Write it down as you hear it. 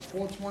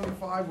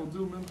4:25, we'll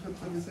do Mincha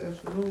this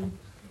afternoon.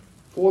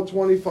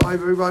 4:25,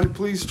 everybody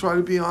please try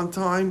to be on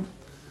time.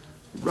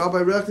 Rabbi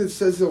Rechnitz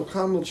says he'll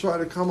try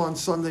to come on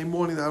Sunday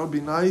morning, that'll be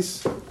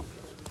nice.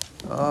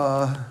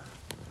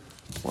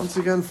 Once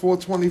again,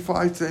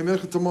 4:25 today.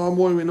 Mincha tomorrow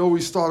morning, we know we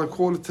start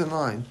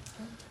 8:45.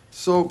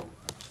 So,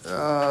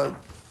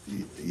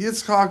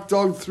 Yitzchak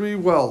dug 3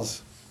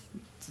 wells.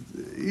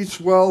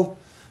 Each well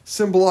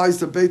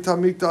symbolized the Beit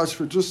HaMikdash,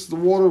 for just the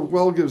water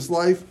well gives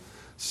life.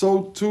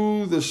 So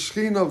too the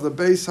Shechina of the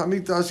Beis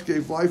HaMikdash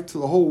gave life to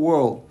the whole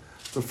world.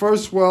 The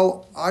first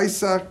well,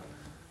 Isaac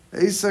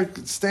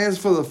stands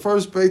for the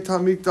first Beit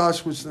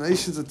HaMikdash, which the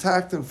nations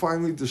attacked and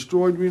finally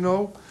destroyed, we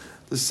know.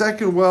 The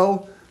second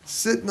well,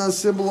 Sitna,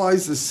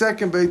 symbolized the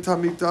second Beit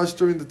HaMikdash.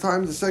 During the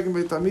time of the second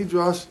Beit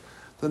HaMikdash,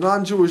 the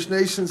non-Jewish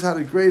nations had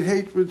a great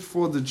hatred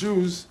for the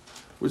Jews,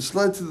 which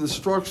led to the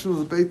destruction of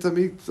the Beit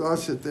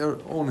HaMikdash at their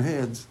own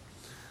hands.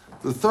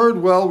 The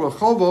third well,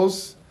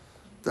 Rehovos,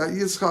 that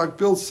Yitzchak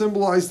built,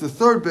 symbolized the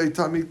third Beit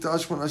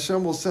HaMikdash, when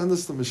Hashem will send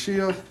us the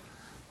Mashiach.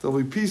 There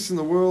will be peace in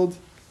the world,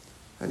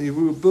 and He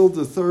will build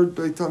the third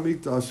Beit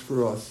HaMikdash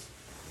for us.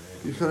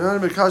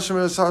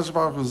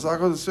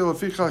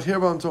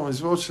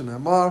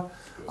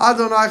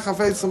 Adonai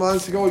chafetz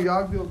l'maaseh go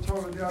yagdil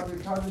Torah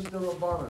yagdil kadosh derabbanan.